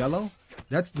glowing yellow?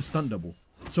 That's the stunt double.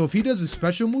 So if he does a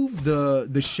special move,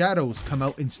 the shadows come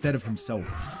out instead of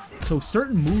himself. So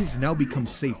certain moves now become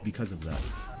safe because of that.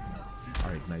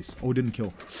 Alright, nice. Oh, it didn't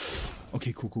kill.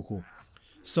 Okay, cool.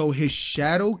 So his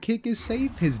shadow kick is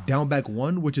safe. His down back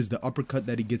 1, which is the uppercut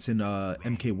that he gets in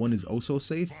MK1, is also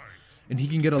safe. And he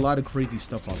can get a lot of crazy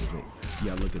stuff out of it.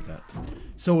 Yeah, look at that.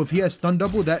 So if he has stun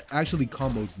double, that actually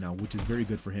combos now, which is very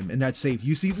good for him. And that's safe.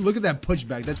 You see, look at that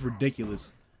pushback. That's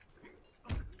ridiculous.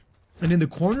 And in the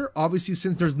corner, obviously,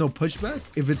 since there's no pushback,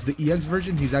 if it's the EX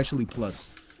version, he's actually plus.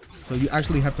 So you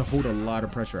actually have to hold a lot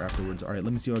of pressure afterwards. All right,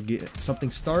 let me see if I get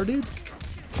something started.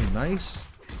 Okay, nice.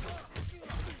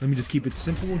 Let me just keep it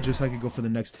simple, just so I can go for the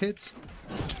next hit.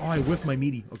 Oh, I whiffed my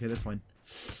meaty. Okay, that's fine.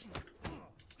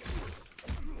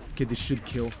 Okay, this should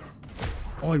kill.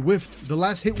 Oh, it whiffed. The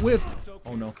last hit whiffed.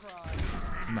 Oh no.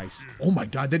 Nice. Oh my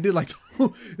god, that did like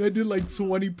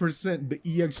 20%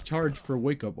 the EX charge for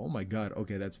wake up. Oh my god.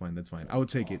 Okay, that's fine. That's fine. I would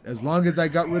take it. As long as I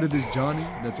got rid of this Johnny,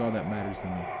 that's all that matters to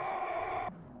me.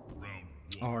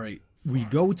 Alright. We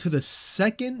go to the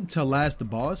second to last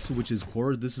boss, which is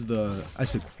Quoro. This is the... I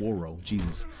said Quoro.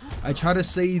 Jesus. I try to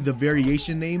say the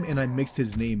variation name, and I mixed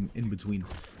his name in between.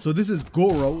 So this is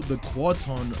Goro, the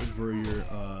Quaton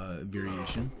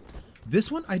variation.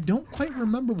 This one, I don't quite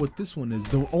remember what this one is.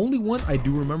 The only one I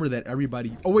do remember that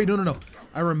everybody... Oh, wait, no.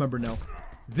 I remember now.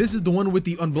 This is the one with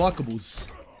the unblockables.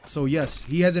 So, yes,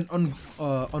 he has an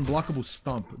unblockable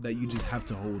stomp that you just have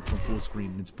to hold from full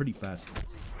screen. It's pretty fast.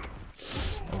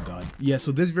 Oh, God. Yeah,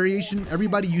 so this variation,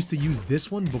 everybody used to use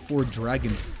this one before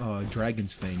Dragon's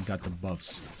Fang got the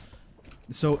buffs.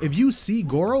 So, if you see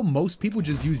Goro, most people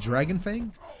just use Dragon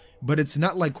Fang. But it's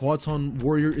not like Quaton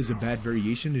Warrior is a bad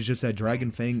variation. It's just that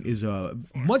Dragon Fang is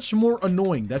much more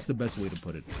annoying. That's the best way to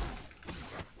put it.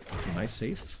 Okay, nice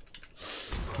safe.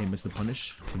 Okay, missed the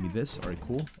punish. Give me this. Alright,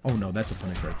 cool. Oh no, that's a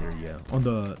punish right there, yeah.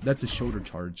 That's a shoulder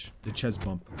charge. The chest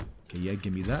bump. Okay, yeah,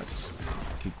 give me that.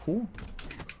 Okay, cool.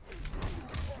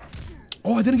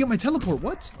 Oh, I didn't get my teleport.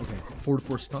 What? Okay,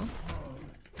 4-4 stomp.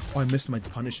 Oh, I missed my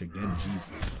punish again.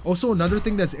 Jeez. Also, another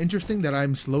thing that's interesting that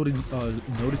I'm slowly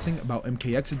noticing about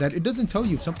MKX is that it doesn't tell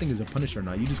you if something is a punish or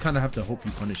not. You just kind of have to hope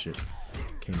you punish it.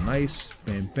 Okay, nice.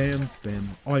 Bam, bam, bam.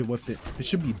 Oh, I whiffed it. It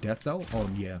should be death though. Oh,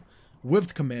 yeah.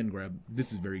 Whiffed command grab.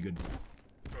 This is very good.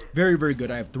 Very, very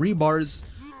good. I have 3 bars.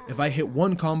 If I hit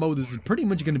one combo, this is pretty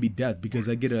much going to be death because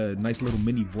I get a nice little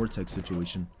mini vortex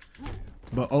situation.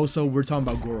 But also, we're talking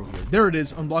about Goro here. There it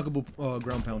is. Unblockable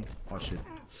ground pound. Oh, shit.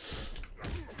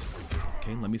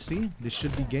 Okay, let me see. This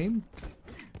should be game.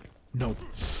 No.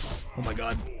 Oh my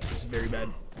god. This is very bad.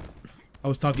 I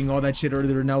was talking all that shit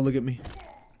earlier. Now look at me.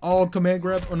 Oh, command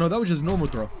grab. Oh no, that was just normal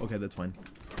throw. Okay, that's fine.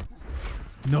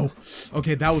 No.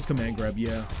 Okay, that was command grab.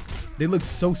 Yeah. They look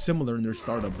so similar in their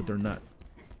startup, but they're not.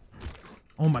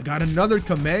 Oh my god, another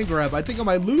command grab. I think I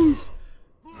might lose.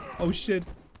 Oh shit.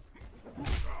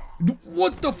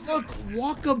 What the fuck?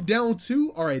 Walk up down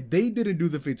 2? Alright, they didn't do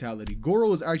the fatality.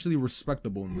 Goro is actually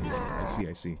respectable in this.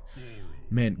 I see.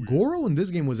 Man, Goro in this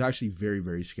game was actually very,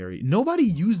 very scary. Nobody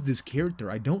used this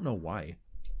character. I don't know why.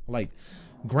 Like,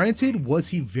 granted, was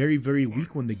he very, very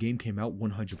weak when the game came out?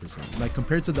 100%. Like,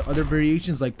 compared to the other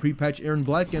variations like pre-patch Aaron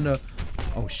Black and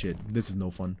oh shit, this is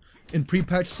no fun. In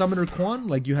pre-patch Summoner Quan,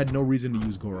 like, you had no reason to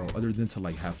use Goro other than to,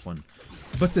 like, have fun.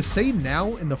 But to say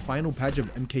now in the final patch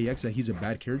of MKX that he's a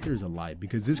bad character is a lie,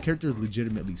 because this character is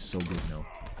legitimately so good now.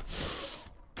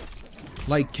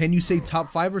 Like, can you say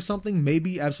top 5 or something?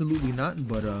 Maybe, absolutely not.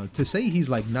 But to say he's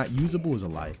like not usable is a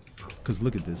lie. Because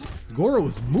look at this. Goro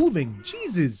is moving.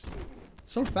 Jesus.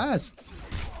 So fast.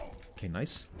 Okay,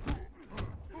 nice.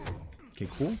 Okay,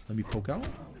 cool. Let me poke out.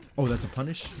 Oh, that's a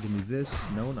punish. Give me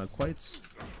this. No, not quite.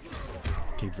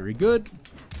 Okay, very good.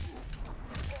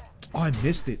 Oh, I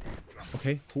missed it.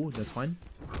 Okay, cool. That's fine.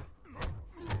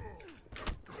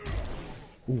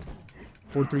 Ooh.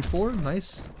 4-3-4.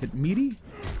 Nice. Hit meaty.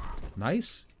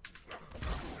 Nice.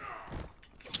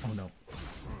 Oh, no.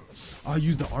 Oh, I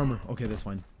used the armor. Okay, that's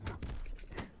fine.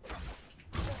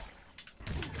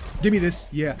 Give me this.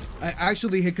 Yeah, I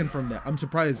actually hit confirm that. I'm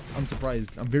surprised.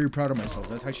 I'm very proud of myself.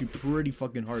 That's actually pretty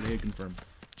fucking hard to hit confirm.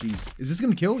 Jeez. Is this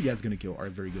gonna kill? Yeah, it's gonna kill.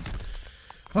 Alright, very good.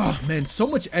 Oh, man. So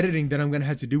much editing that I'm gonna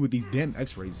have to do with these damn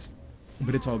x-rays.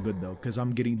 But it's all good, though, because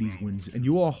I'm getting these wins. And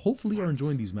you all hopefully are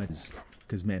enjoying these matches.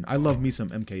 Because, man, I love me some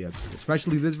MKX.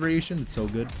 Especially this variation. It's so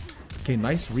good. Okay,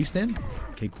 nice. Restand.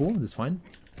 Okay, cool. That's fine.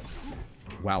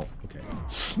 Wow. Okay.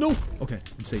 No! Okay,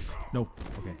 I'm safe. No.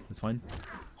 Okay, that's fine.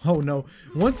 Oh no.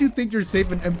 Once you think you're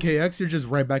safe in MKX, you're just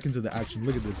right back into the action.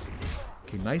 Look at this.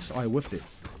 Okay, nice. Oh, I whiffed it.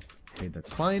 Okay,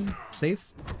 that's fine.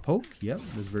 Safe. Poke. Yep,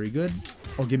 that's very good.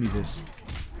 Oh, give me this.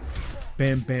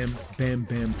 Bam, bam, bam,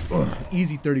 bam. Ugh,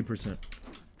 easy 30%.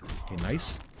 Okay,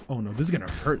 nice. Oh no, this is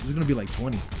gonna hurt. This is gonna be like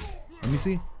 20. Let me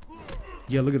see.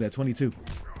 Yeah, look at that. 22.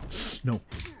 No.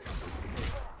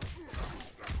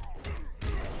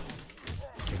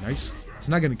 Okay, nice. It's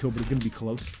not gonna kill, but it's gonna be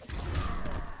close.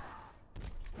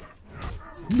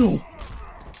 No!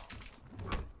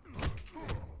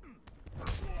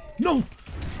 No!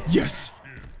 Yes!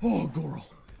 Oh, Goro.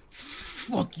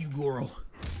 Fuck you, Goro.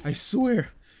 I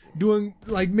swear.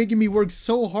 Making me work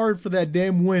so hard for that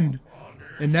damn win.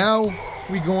 And now,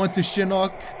 we go on to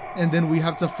Shinnok, and then we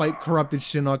have to fight Corrupted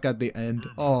Shinnok at the end.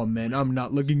 Oh, man, I'm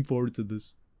not looking forward to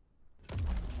this.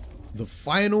 The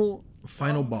final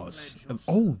boss.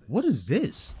 Oh, what is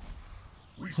this?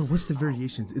 Oh, what's the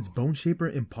variations? It's Bone Shaper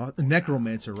and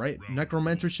Necromancer, right?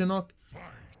 Necromancer Shinnok?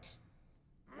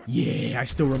 Yeah, I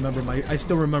still remember my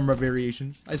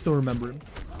variations. I still remember them.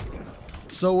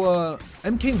 So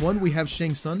MK1 we have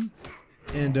Shang Tsung,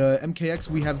 and MKX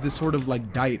we have this sort of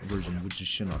like diet version, which is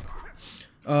Shinnok.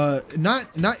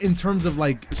 Not in terms of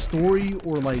like story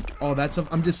or like all that stuff.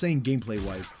 I'm just saying gameplay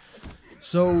wise.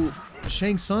 So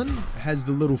Shang Tsung has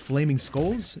the little flaming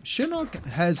skulls. Shinnok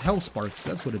has hell sparks.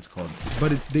 That's what it's called.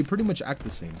 But they pretty much act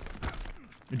the same.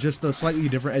 Just slightly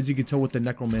different. As you can tell with the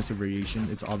Necromancer variation,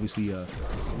 it's obviously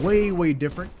way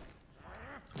different.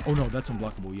 Oh no, that's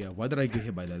unblockable. Yeah, why did I get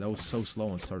hit by that? That was so slow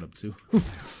on startup too.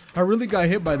 I really got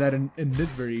hit by that in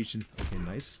this variation. Okay,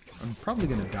 nice. I'm probably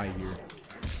gonna die here.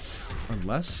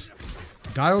 Unless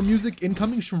Guile music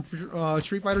incoming from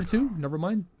Street Fighter 2. Never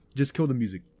mind. Just kill the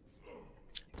music.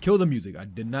 Kill the music. I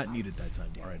did not need it that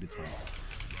time. Alright, it's fine.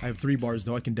 I have 3 bars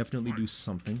though. I can definitely do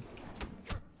something.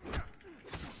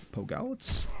 Poke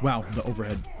outs. Wow, the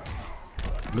overhead.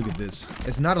 Look at this.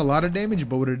 It's not a lot of damage,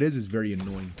 but what it is very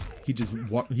annoying. He just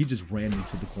ran me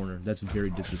to the corner. That's very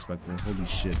disrespectful. Holy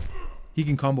shit. He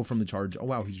can combo from the charge. Oh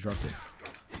wow, he's dropped it.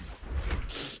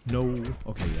 No.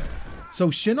 Okay, yeah. So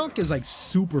Shinnok is like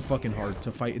super fucking hard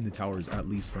to fight in the towers, at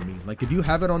least for me. Like if you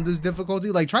have it on this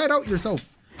difficulty, like try it out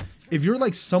yourself. If you're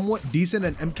like somewhat decent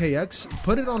at MKX,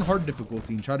 put it on hard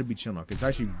difficulty and try to beat Shinnok. It's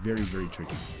actually very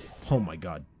tricky. Oh my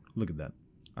god. Look at that.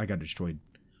 I got destroyed.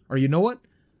 Or you know what?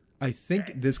 I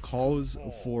think this calls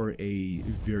for a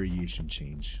variation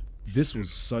change. This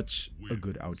was such a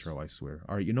good outro, I swear.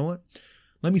 Alright, you know what?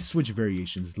 Let me switch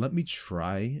variations. Let me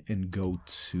try and go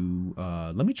to...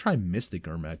 let me try Mystic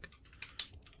Ermac.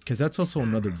 Because that's also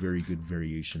another very good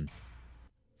variation.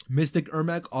 Mystic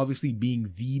Ermac obviously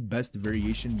being the best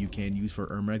variation you can use for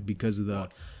Ermac because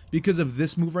of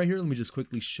this move right here. Let me just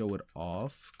quickly show it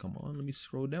off. Come on, let me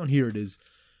scroll down. Here it is.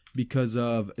 Because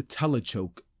of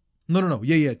Telechoke. No.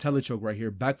 Yeah, Telechoke right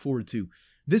here. Back forward 2.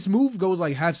 This move goes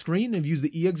like half screen. If you use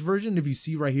the EX version, if you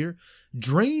see right here,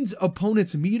 drains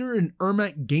opponent's meter and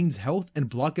Ermac gains health and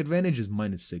block advantage is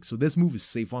 -6. So this move is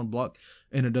safe on block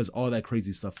and it does all that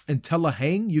crazy stuff. And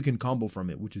Telehang, you can combo from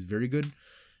it, which is very good.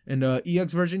 And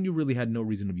EX version, you really had no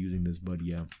reason of using this, but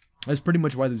yeah. That's pretty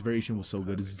much why this variation was so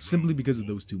good. It's simply because of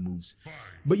those 2 moves.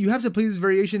 But you have to play this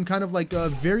variation kind of like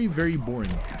very boring,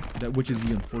 which is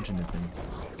the unfortunate thing.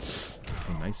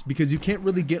 Okay, nice. Because you can't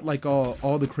really get like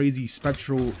all the crazy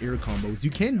spectral air combos.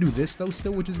 You can do this though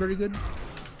still, which is very good.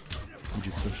 You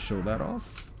just show that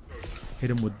off. Hit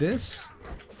him with this.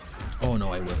 Oh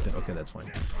no, I whiffed it. Okay, that's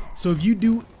fine. So if you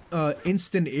do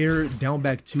instant air down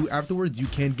back 2 afterwards, you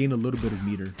can gain a little bit of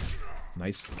meter.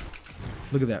 Nice.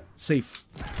 Look at that. Safe.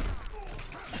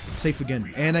 Safe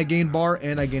again. And I gain bar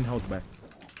and I gain health back.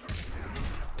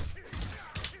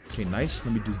 Okay, nice.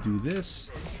 Let me just do this.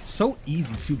 So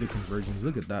easy too, the conversions.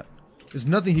 Look at that. There's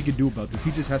nothing he can do about this.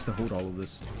 He just has to hold all of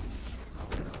this.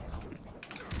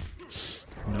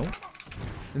 No.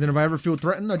 And then if I ever feel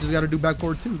threatened, I just gotta do back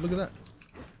forward 2. Look at that.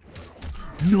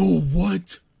 No,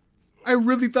 what? I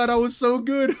really thought I was so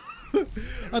good.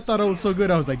 I thought I was so good.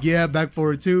 I was like, yeah, back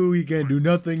forward 2. He can't do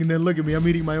nothing. And then look at me. I'm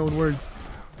eating my own words.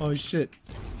 Oh, shit.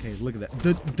 Okay, look at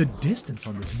that. The distance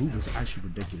on this move is actually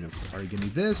ridiculous. All right, give me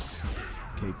this.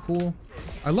 Okay, cool.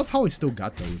 I love how I still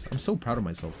got those. I'm so proud of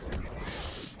myself.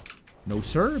 No,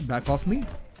 sir. Back off me.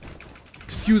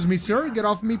 Excuse me, sir. Get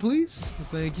off me, please.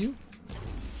 Thank you.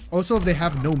 Also, if they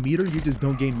have no meter, you just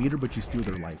don't gain meter, but you steal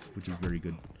their life, which is very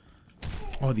good.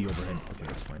 Oh, the overhead. Okay,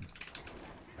 that's fine.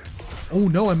 Oh,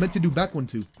 no. I meant to do back 1,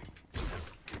 too.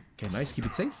 Okay, nice. Keep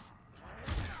it safe.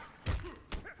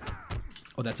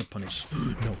 Oh, that's a punish.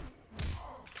 No.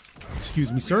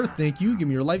 Excuse me, sir. Thank you. Give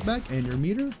me your life back and your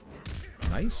meter.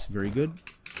 Nice. Very good.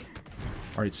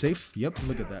 All right, safe. Yep,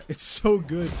 look at that. It's so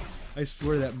good. I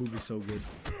swear that move is so good.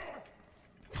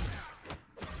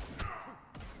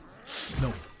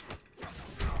 No.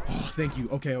 Oh, thank you.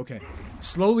 Okay.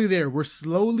 Slowly there. We're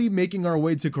slowly making our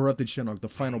way to Corrupted Shinnok, the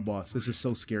final boss. This is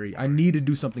so scary. I need to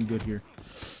do something good here.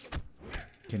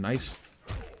 Okay, nice.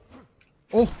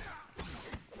 Oh.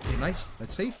 Okay, nice.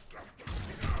 That's safe.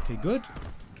 Okay, good.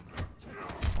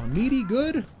 On meaty,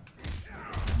 good.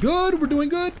 Good, we're doing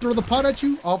good. Throw the pot at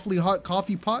you. Awfully hot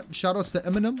coffee pot. Shoutouts to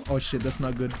Eminem. Oh shit, that's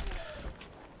not good.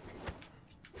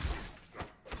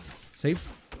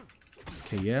 Safe.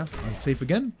 Okay, yeah. Safe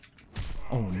again.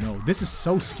 Oh no, this is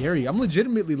so scary. I'm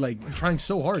legitimately like trying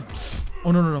so hard.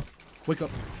 Oh no. Wake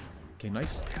up. Okay,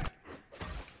 nice.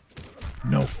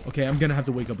 No. Okay, I'm gonna have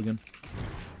to wake up again.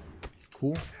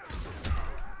 Cool.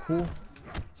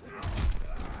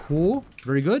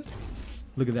 Very good.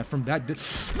 Look at that from that.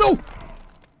 No!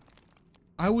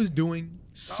 I was doing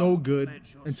so good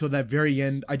until that very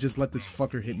end. I just let this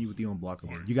fucker hit me with the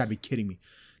unblockable. You gotta be kidding me.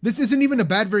 This isn't even a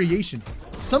bad variation.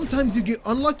 Sometimes you get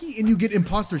unlucky and you get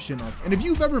imposter Shinnok. And if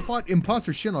you've ever fought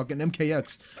imposter Shinnok in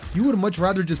MKX, you would much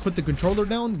rather just put the controller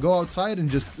down, go outside, and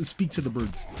just speak to the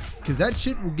birds. Because that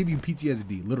shit will give you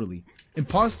PTSD, literally.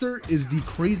 Imposter is the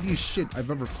craziest shit I've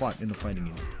ever fought in a fighting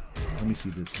game. Let me see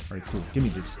this. Alright, cool. Give me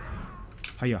this.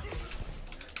 Hiya.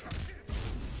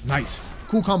 Nice.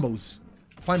 Cool combos.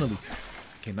 Finally.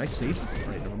 Okay, nice safe.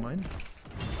 Alright, never mind.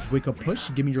 Wake up push.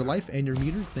 Give me your life and your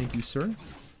meter. Thank you, sir.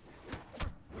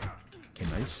 Okay,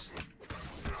 nice.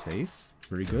 Safe.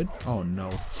 Very good. Oh, no.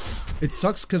 It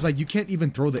sucks because like you can't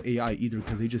even throw the AI either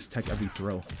because they just tech every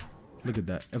throw. Look at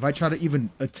that. If I try to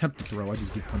even attempt to throw, I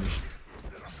just get punished.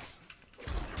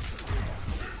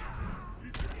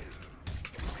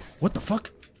 What the fuck?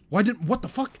 What the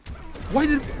fuck? Why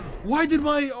did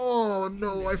my, oh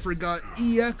no, I forgot.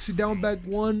 EX down back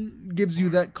 1 gives you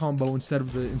that combo instead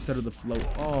of the float.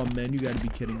 Oh man, you gotta be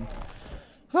kidding me.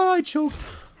 Oh, I choked.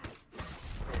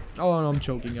 Oh, no, I'm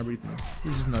choking everything.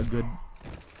 This is not good.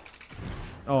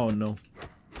 Oh no.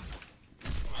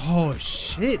 Oh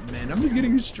shit, man, I'm just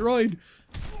getting destroyed.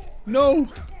 No.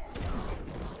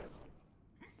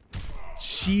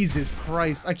 Jesus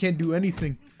Christ, I can't do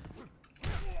anything.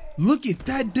 Look at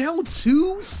that, down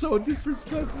 2? So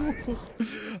disrespectful.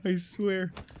 I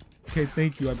swear. Okay,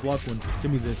 thank you. I blocked one. Give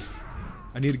me this.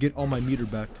 I need to get all my meter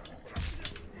back.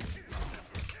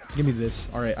 Give me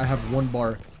this. Alright, I have 1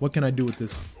 bar. What can I do with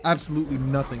this? Absolutely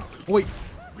nothing. Oh, wait.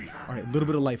 Alright, a little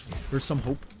bit of life. There's some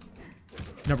hope.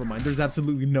 Never mind. There's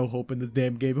absolutely no hope in this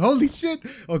damn game. Holy shit.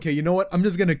 Okay, you know what? I'm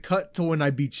just gonna cut to when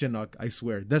I beat Shinnok. I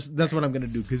swear. That's what I'm gonna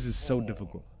do because this is so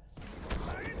difficult.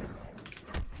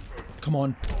 Come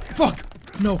on. Fuck!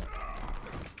 No.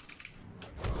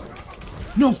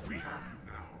 No!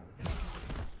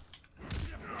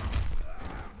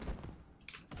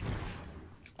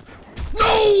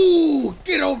 No!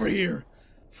 Get over here!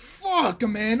 Fuck,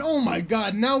 man. Oh my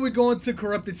god. Now we're going to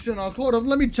corrupted Shinnok. Hold up.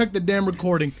 Let me check the damn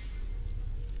recording.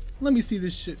 Let me see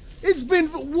this shit. It's been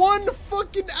 1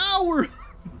 fucking hour!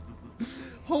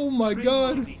 Oh my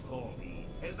god.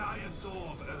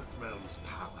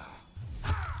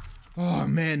 Oh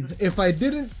man, if I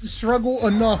didn't struggle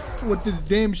enough with this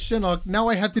damn Shinnok, now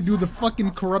I have to do the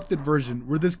fucking corrupted version,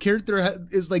 where this character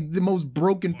is like the most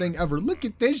broken thing ever. Look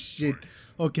at this shit.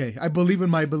 Okay, I believe in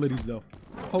my abilities though.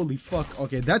 Holy fuck.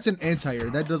 Okay, that's an anti-air.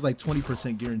 That does like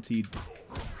 20% guaranteed.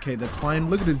 Okay, that's fine.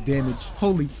 Look at his damage.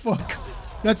 Holy fuck.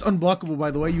 That's unblockable,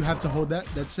 by the way. You have to hold that.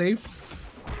 That's safe.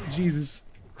 Jesus.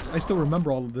 I still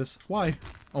remember all of this. Why?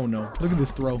 Oh no. Look at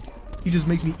this throw. He just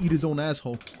makes me eat his own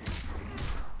asshole.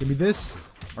 Give me this.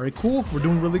 Alright, cool. We're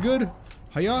doing really good.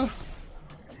 Hiya.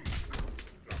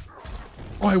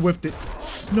 Oh, I whiffed it.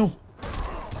 No.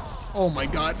 Oh my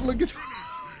god. Look at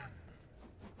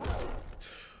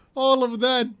all of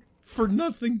that for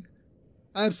nothing.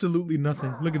 Absolutely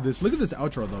nothing. Look at this. Look at this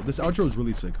outro, though. This outro is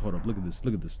really sick. Hold up. Look at this.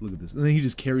 Look at this. Look at this. And then he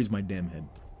just carries my damn head.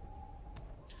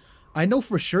 I know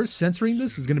for sure censoring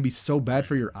this is going to be so bad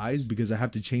for your eyes because I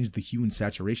have to change the hue and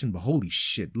saturation, but holy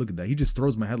shit, look at that. He just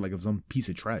throws my head like it was some piece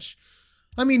of trash.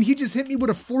 I mean, he just hit me with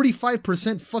a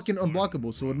 45% fucking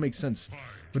unblockable, so it makes sense.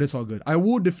 But it's all good. I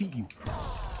will defeat you.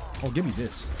 Oh, give me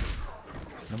this.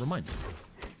 Never mind.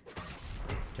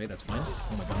 Okay, that's fine.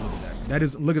 Oh my god, look at that. That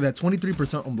is, look at that,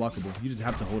 23% unblockable. You just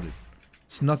have to hold it.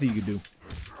 It's nothing you can do.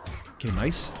 Okay,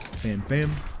 nice. Bam,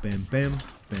 bam, bam, bam,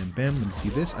 bam, bam. Let me see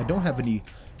this. I don't have any...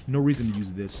 No reason to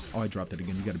use this. Oh, I dropped it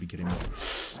again. You gotta be kidding me.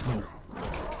 No.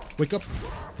 Wake up.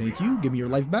 Thank you. Give me your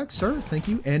life back, sir. Thank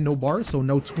you. And no bars, so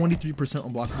no 23%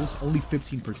 unblockables. Only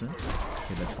 15%.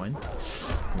 Okay, that's fine.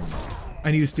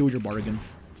 I need to steal your bar again.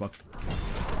 Fuck.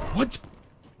 What?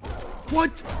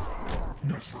 What?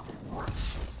 No.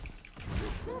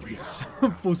 Yes.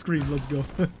 Full screen. Let's go.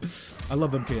 I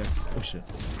love MKX. Oh, shit.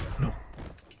 No.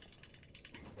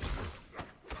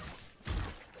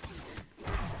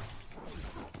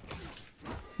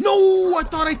 No! I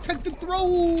thought I teched the throw!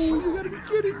 You gotta be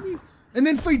kidding me. And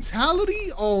then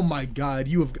fatality? Oh my god.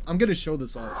 I'm gonna show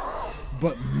this off.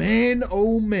 But man,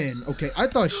 oh man. Okay, I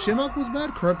thought Shinnok was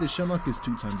bad. Corrupted Shinnok is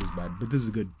 2 times as bad. But this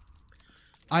is good.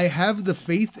 I have the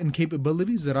faith and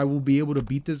capabilities that I will be able to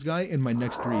beat this guy in my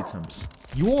next 3 attempts.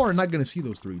 You all are not gonna see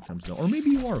those 3 attempts though. Or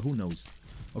maybe you are. Who knows?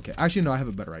 Okay, actually no, I have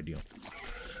a better idea.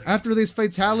 After this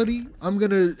fatality, I'm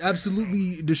gonna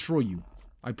absolutely destroy you.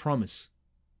 I promise.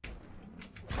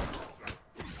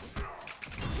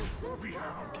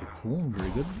 Okay, cool. Very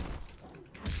good.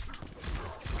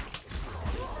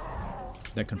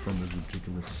 That confirm was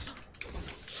ridiculous.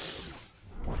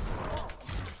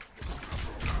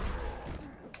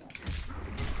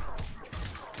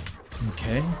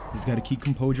 Okay, he's got to keep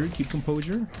composure, keep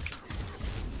composure.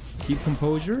 Keep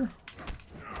composure.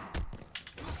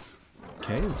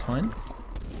 Okay, that's fine.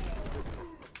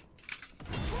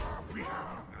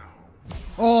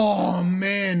 Oh,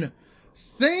 man.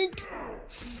 Thank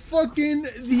fucking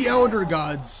the Elder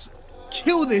Gods.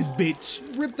 Kill this bitch.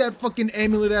 Rip that fucking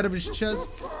amulet out of his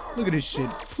chest. Look at this shit.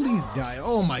 Please die.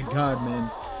 Oh my god, man.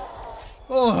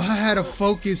 Oh, I had to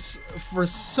focus for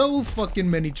so fucking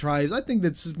many tries. I think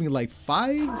that took me like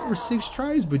 5 or 6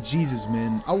 tries, but Jesus,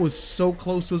 man. I was so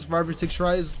close to those 5 or 6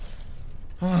 tries.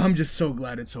 Oh, I'm just so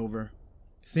glad it's over.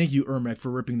 Thank you, Ermac, for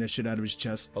ripping that shit out of his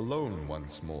chest. Alone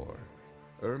once more,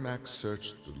 Ermac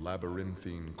searched the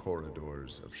labyrinthine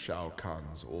corridors of Shao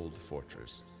Kahn's old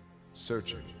fortress,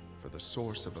 searching for the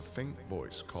source of a faint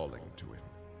voice calling to him.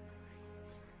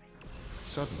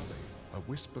 Suddenly, a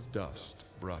wisp of dust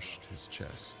brushed his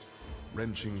chest,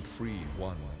 wrenching free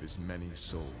one of his many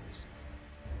souls.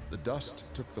 The dust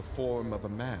took the form of a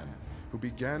man who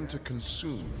began to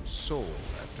consume soul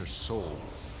after soul.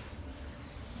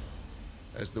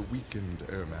 As the weakened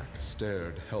Ermac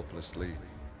stared helplessly,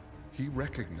 he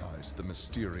recognized the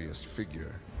mysterious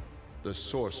figure, the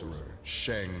sorcerer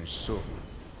Shang Tsung,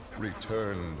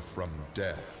 returned from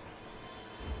death.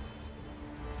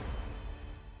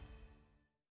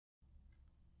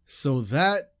 So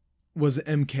that was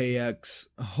MKX.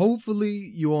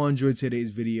 Hopefully you all enjoyed today's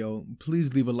video.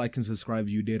 Please leave a like and subscribe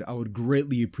if you did. I would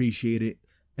greatly appreciate it.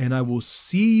 And I will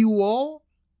see you all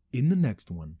in the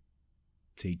next one.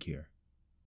 Take care.